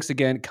 Gail, thanks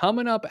again.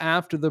 Coming up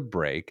after the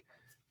break,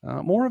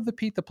 more of the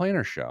Pete the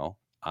Planner Show.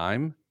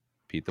 I'm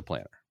Pete the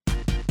Planner.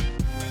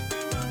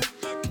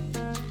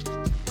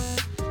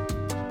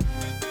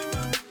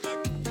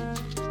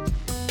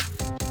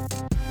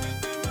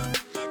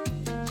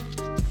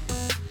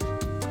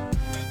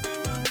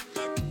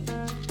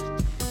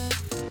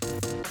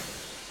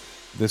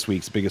 This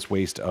week's biggest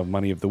waste of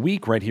money of the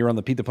week right here on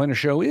the Pete the Planner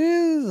Show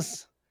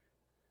is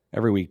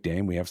every week,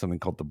 Dame, we have something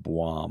called the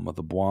BWOM.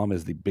 The BWOM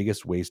is the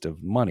biggest waste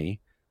of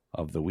money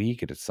of the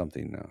week. It is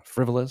something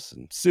frivolous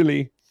and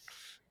silly,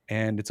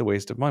 and it's a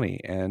waste of money.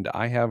 And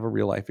I have a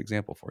real life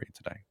example for you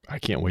today. I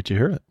can't wait to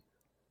hear it.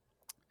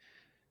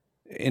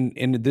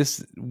 And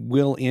this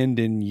will end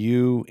in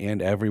you and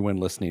everyone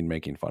listening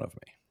making fun of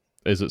me.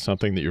 Is it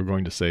something that you're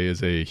going to say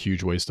is a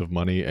huge waste of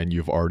money and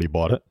you've already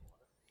bought it?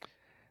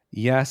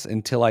 Yes,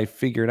 until I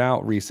figured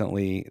out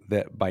recently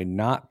that by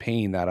not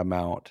paying that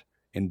amount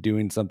and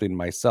doing something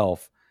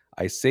myself,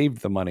 I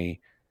saved the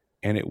money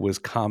and it was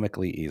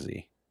comically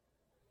easy.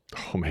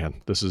 Oh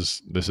man, this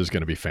is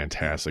going to be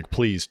fantastic.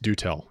 Please do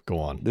tell. Go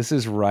on. This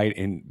is right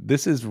in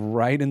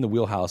the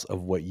wheelhouse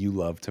of what you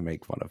love to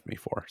make fun of me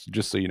for. So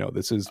just so you know,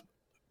 this is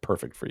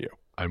perfect for you.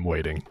 I'm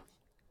waiting.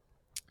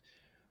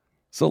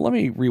 So let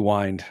me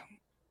rewind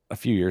a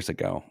few years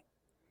ago,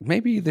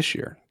 maybe this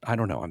year. I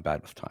don't know. I'm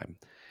bad with time.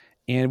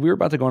 And we were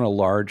about to go on a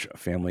large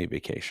family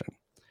vacation.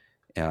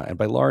 And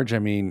by large, I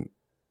mean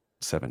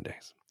 7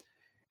 days.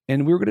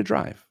 And we were going to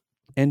drive.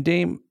 And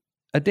Dame,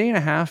 a day and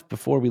a half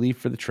before we leave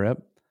for the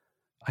trip,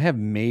 I have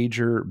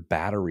major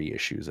battery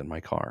issues in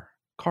my car.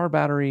 Car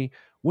battery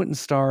wouldn't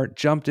start,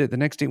 jumped it. The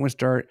next day it wouldn't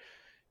start,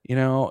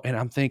 and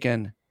I'm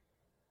thinking,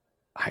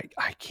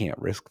 I can't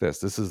risk this.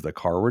 This is the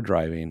car we're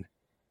driving.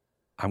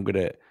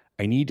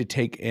 I need to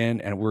take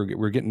in, and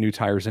we're getting new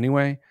tires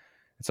anyway.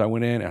 And so I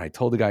went in and I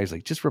told the guy, he's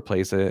like, just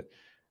replace it.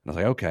 And I was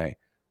like, okay.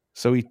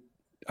 So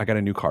I got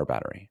a new car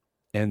battery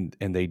and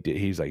they did.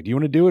 He's like, do you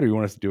want to do it or you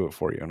want us to do it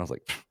for you? And I was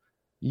like,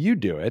 you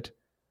do it.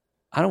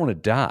 I don't want to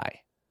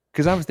die.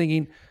 Cause I was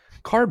thinking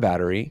car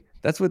battery,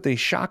 that's what they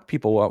shock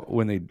people up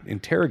when they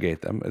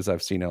interrogate them, as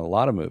I've seen in a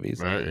lot of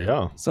movies.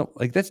 Yeah. So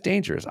like, that's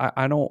dangerous.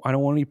 I don't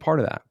want any part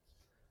of that.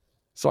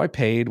 So I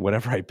paid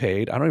whatever I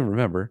paid. I don't even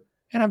remember.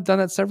 And I've done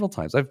that several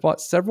times. I've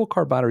bought several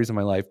car batteries in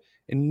my life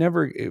and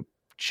never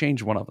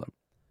changed one of them.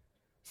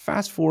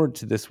 Fast forward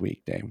to this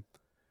week, Dame.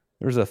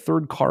 There's a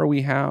third car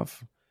we have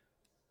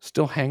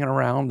still hanging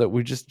around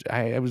that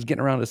I was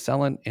getting around to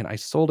selling, and I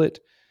sold it.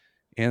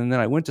 And then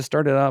I went to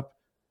start it up.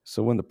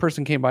 So when the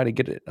person came by to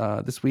get it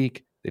this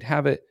week, they'd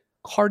have it.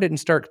 Car didn't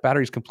start.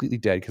 Battery's completely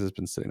dead because it's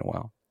been sitting a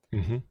while.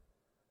 Mm-hmm.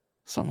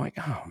 So I'm like,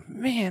 oh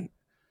man,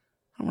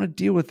 I don't want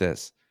to deal with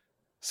this.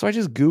 So I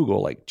just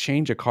Google like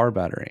change a car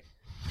battery.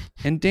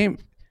 And Dame,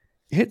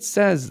 it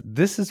says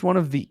this is one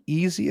of the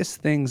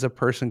easiest things a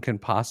person can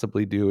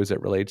possibly do as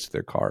it relates to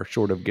their car,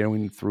 short of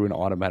going through an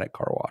automatic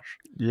car wash.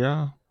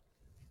 Yeah.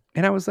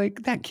 And I was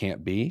like, that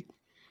can't be.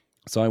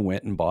 So I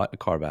went and bought a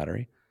car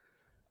battery.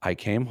 I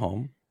came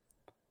home.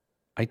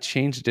 I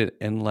changed it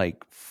in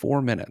like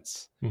 4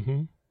 minutes.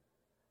 Mm-hmm.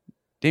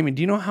 Damon,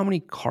 do you know how many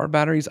car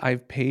batteries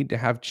I've paid to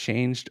have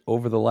changed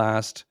over the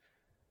last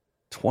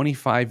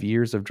 25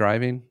 years of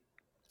driving?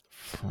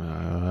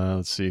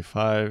 Let's see,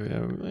 5, I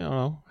don't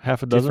know,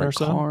 half a dozen or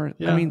so. Cars.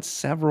 Yeah. I mean,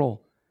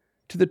 several,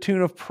 to the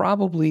tune of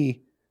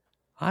probably,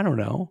 I don't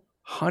know,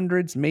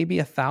 hundreds, maybe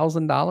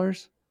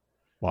 $1,000.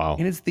 Wow.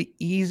 And it's the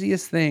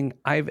easiest thing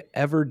I've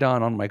ever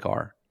done on my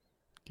car.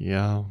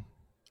 Yeah.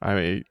 I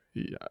mean,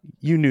 yeah.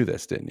 You knew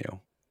this, didn't you?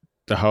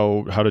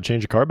 How to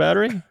change a car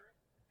battery?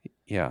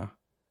 Yeah.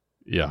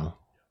 Yeah.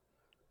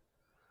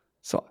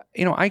 So,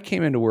 I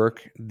came into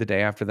work the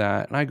day after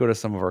that, and I go to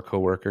some of our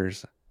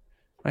coworkers.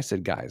 I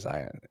said, guys,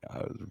 I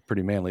was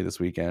pretty manly this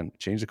weekend,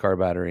 changed the car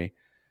battery.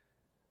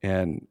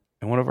 And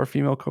one of our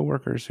female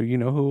coworkers, who you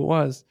know who it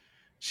was,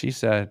 she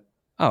said,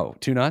 oh,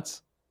 2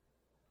 nuts?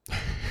 I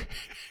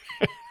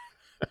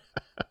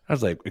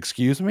was like,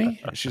 excuse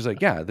me? She's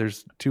like, yeah,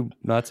 there's 2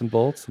 nuts and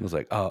bolts. And I was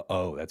like,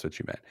 oh, that's what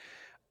you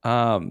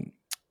meant.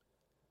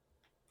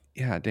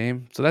 Yeah,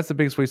 Dame. So that's the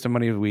biggest waste of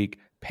money of the week.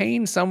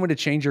 Paying someone to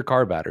change your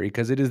car battery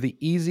because it is the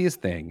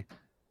easiest thing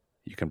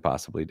you can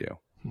possibly do.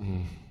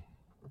 Mm.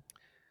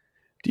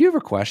 Do you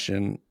ever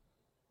question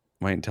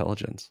my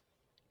intelligence?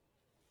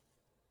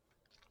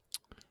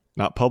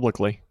 Not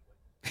publicly.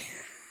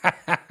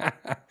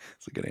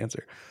 That's a good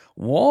answer.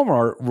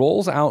 Walmart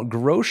rolls out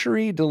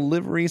grocery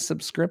delivery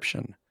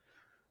subscription.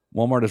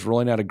 Walmart is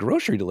rolling out a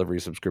grocery delivery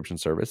subscription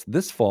service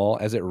this fall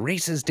as it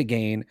races to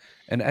gain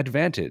an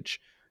advantage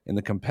in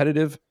the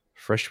competitive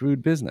fresh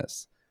food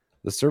business.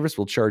 The service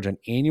will charge an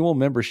annual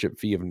membership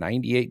fee of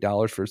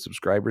 $98 for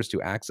subscribers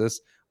to access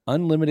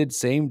unlimited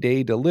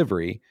same-day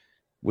delivery,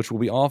 which will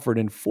be offered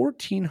in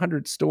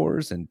 1,400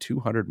 stores and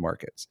 200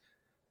 markets.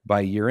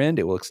 By year end,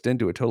 it will extend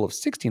to a total of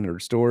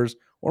 1,600 stores,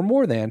 or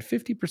more than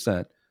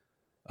 50%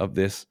 of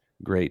this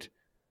great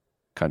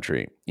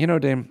country.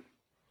 Dame,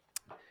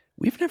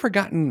 we've never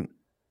gotten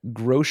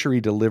grocery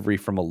delivery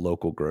from a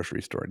local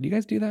grocery store. Do you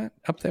guys do that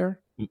up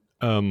there? You're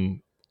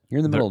in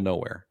the middle of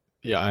nowhere.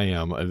 Yeah, I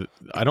am.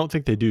 I don't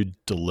think they do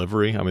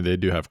delivery. I mean, they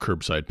do have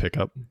curbside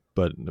pickup,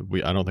 but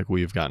I don't think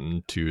we've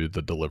gotten to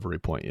the delivery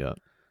point yet.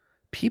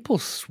 People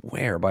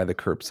swear by the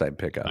curbside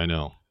pickup. I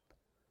know.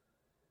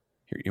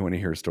 You want to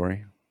hear a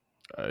story?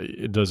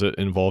 Does it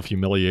involve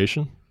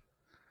humiliation?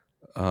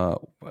 I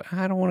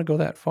don't want to go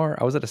that far.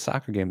 I was at a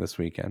soccer game this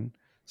weekend,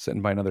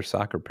 sitting by another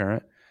soccer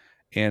parent,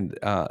 and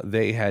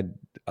they had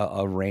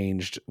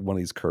arranged one of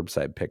these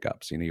curbside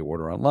pickups. You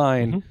order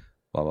online,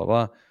 blah, blah,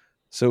 blah.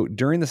 So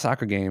during the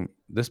soccer game,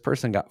 this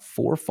person got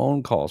 4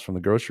 phone calls from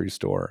the grocery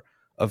store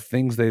of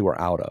things they were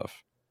out of.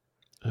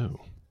 Oh.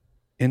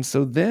 And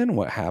so then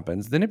what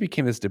happens? Then it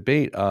became this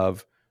debate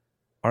of,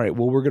 all right,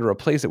 well, we're going to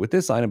replace it with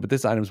this item, but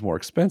this item's more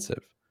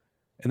expensive.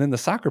 And then the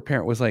soccer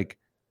parent was like,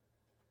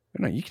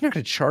 no, you're not going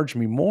to charge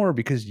me more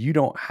because you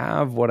don't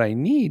have what I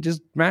need.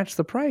 Just match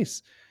the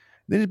price.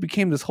 Then it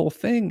became this whole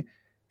thing,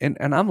 and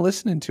I'm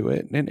listening to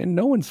it, and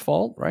no one's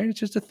fault, right? It's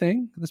just a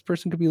thing. This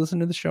person could be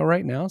listening to the show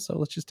right now, so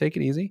let's just take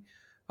it easy.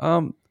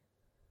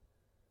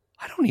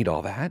 I don't need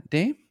all that,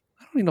 Dave.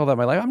 I don't need all that in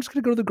my life. I'm just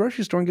going to go to the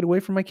grocery store and get away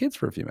from my kids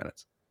for a few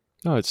minutes.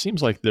 No, it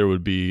seems like there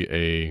would be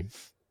a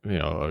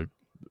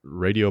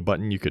radio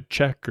button you could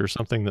check or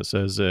something that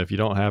says if you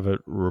don't have it,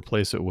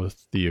 replace it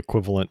with the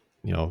equivalent,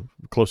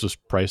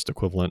 closest priced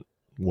equivalent,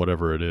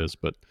 whatever it is.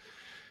 But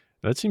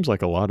that seems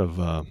like a lot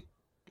of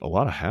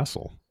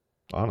hassle,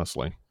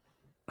 honestly.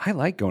 I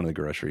like going to the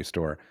grocery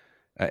store.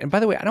 And by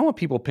the way, I don't want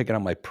people picking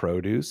on my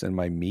produce and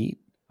my meat.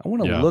 I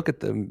want to look at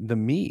the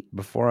meat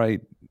before I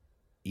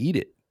eat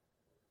it.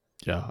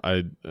 Yeah,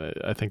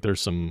 I think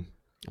there's a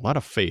lot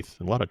of faith,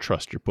 a lot of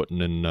trust you're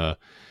putting in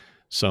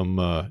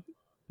some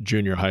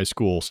junior high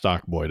school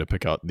stock boy to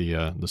pick out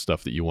the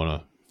stuff that you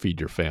want to feed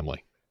your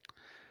family.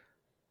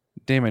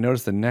 Dame, I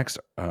noticed the next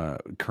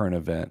current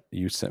event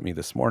you sent me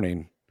this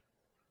morning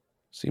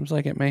seems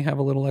like it may have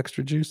a little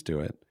extra juice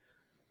to it.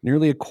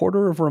 Nearly a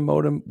quarter of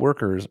remote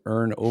workers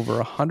earn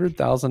over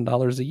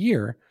 $100,000 a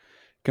year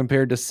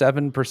compared to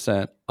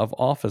 7% of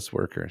office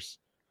workers.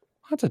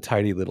 That's a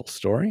tidy little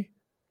story.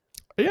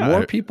 Yeah,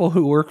 More people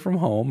who work from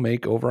home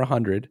make over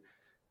 100,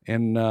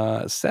 and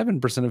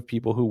 7% of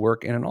people who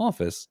work in an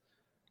office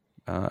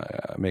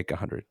make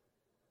 100.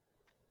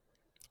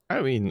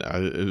 I mean,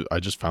 I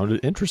just found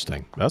it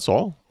interesting. That's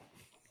all.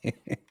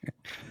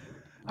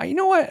 You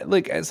know what?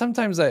 Like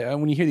sometimes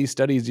when you hear these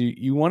studies,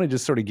 you want to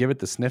just sort of give it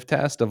the sniff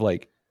test of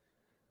like,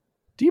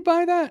 do you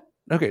buy that?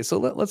 Okay, so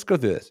let's go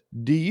through this.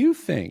 Do you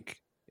think,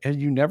 have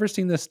you never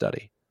seen this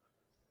study,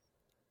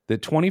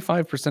 that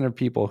 25% of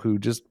people who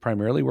just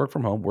primarily work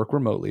from home, work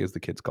remotely as the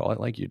kids call it,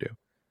 like you do,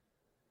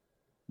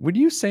 would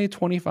you say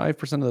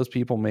 25% of those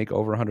people make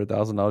over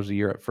 $100,000 a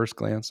year at first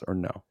glance or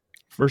no?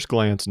 First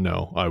glance,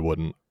 no, I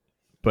wouldn't.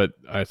 But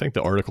I think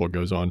the article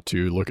goes on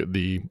to look at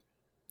the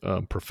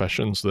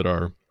professions that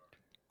are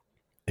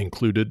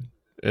included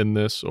in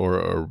this or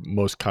are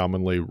most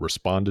commonly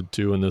responded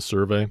to in this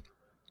survey.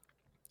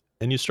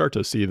 And you start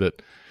to see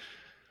that,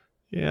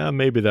 yeah,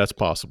 maybe that's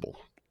possible.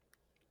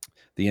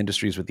 The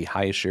industries with the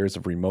highest shares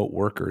of remote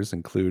workers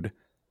include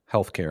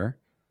healthcare,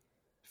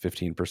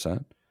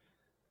 15%.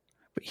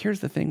 But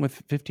here's the thing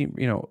with 15,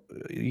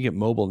 you get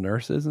mobile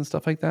nurses and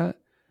stuff like that.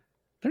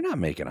 They're not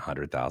making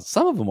 100,000.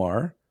 Some of them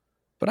are,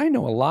 but I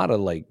know a lot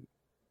of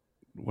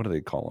what do they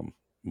call them?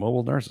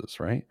 Mobile nurses,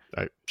 right?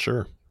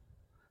 Sure.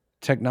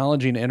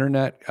 Technology and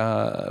internet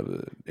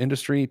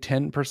industry,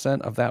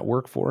 10% of that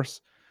workforce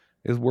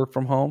is work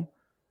from home.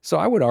 So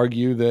I would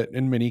argue that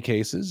in many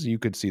cases, you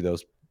could see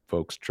those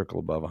folks trickle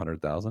above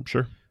 100,000.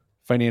 Sure.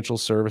 Financial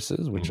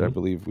services, which I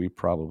believe we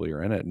probably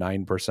are in at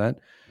 9%.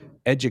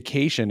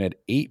 Education at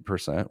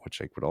 8%,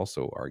 which I would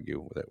also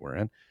argue that we're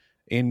in.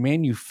 And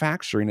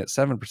manufacturing at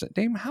 7%.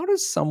 Dame, how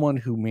does someone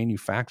who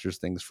manufactures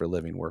things for a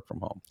living work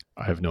from home?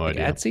 I have no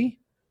idea. Etsy?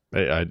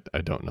 I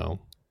don't know.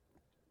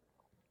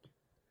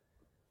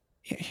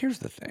 Here's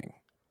the thing.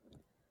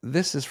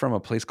 This is from a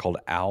place called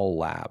Owl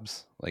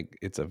Labs. Like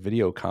it's a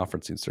video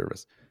conferencing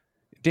service.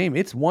 Dame,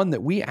 it's one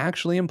that we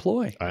actually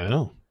employ. I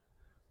know.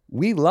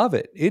 We love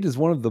it. It is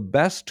one of the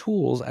best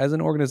tools as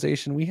an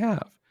organization we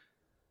have.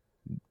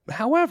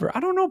 However, I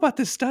don't know about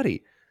this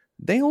study.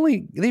 They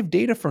have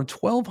data from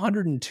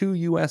 1,202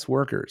 U.S.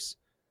 workers,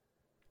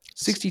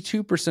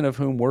 62% of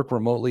whom work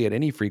remotely at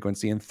any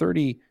frequency and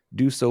 30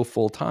 do so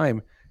full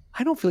time.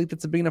 I don't feel like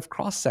that's a big enough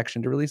cross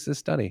section to release this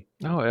study.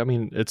 No, I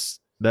mean,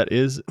 that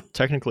is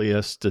technically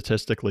a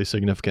statistically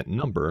significant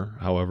number.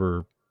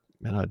 However,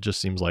 it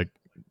just seems like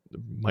it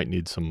might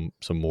need some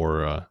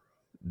more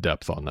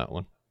depth on that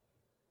one.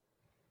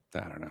 I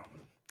don't know.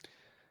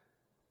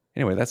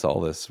 Anyway, that's all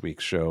this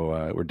week's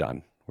show. We're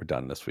done. We're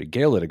done this week.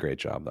 Gail did a great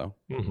job, though.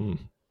 Mm-hmm.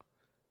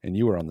 And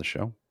you were on the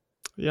show.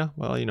 Yeah,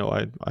 well,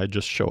 I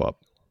just show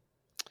up.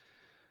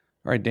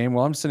 All right, Dame.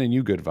 Well, I'm sending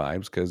you good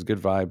vibes because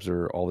good vibes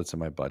are all that's in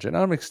my budget. And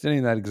I'm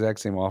extending that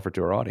exact same offer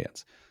to our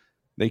audience.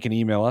 They can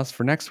email us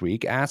for next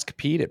week,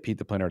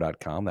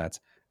 askpete@petetheplanner.com. That's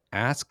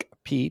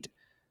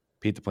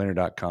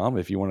askpete@petetheplanner.com.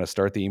 If you want to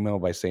start the email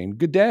by saying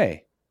good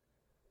day,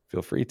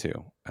 feel free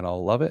to. And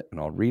I'll love it, and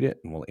I'll read it,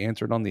 and we'll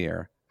answer it on the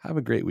air. Have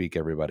a great week,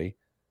 everybody.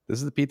 This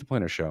is the Pete the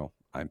Planner Show.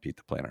 I'm Pete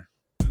the Planner.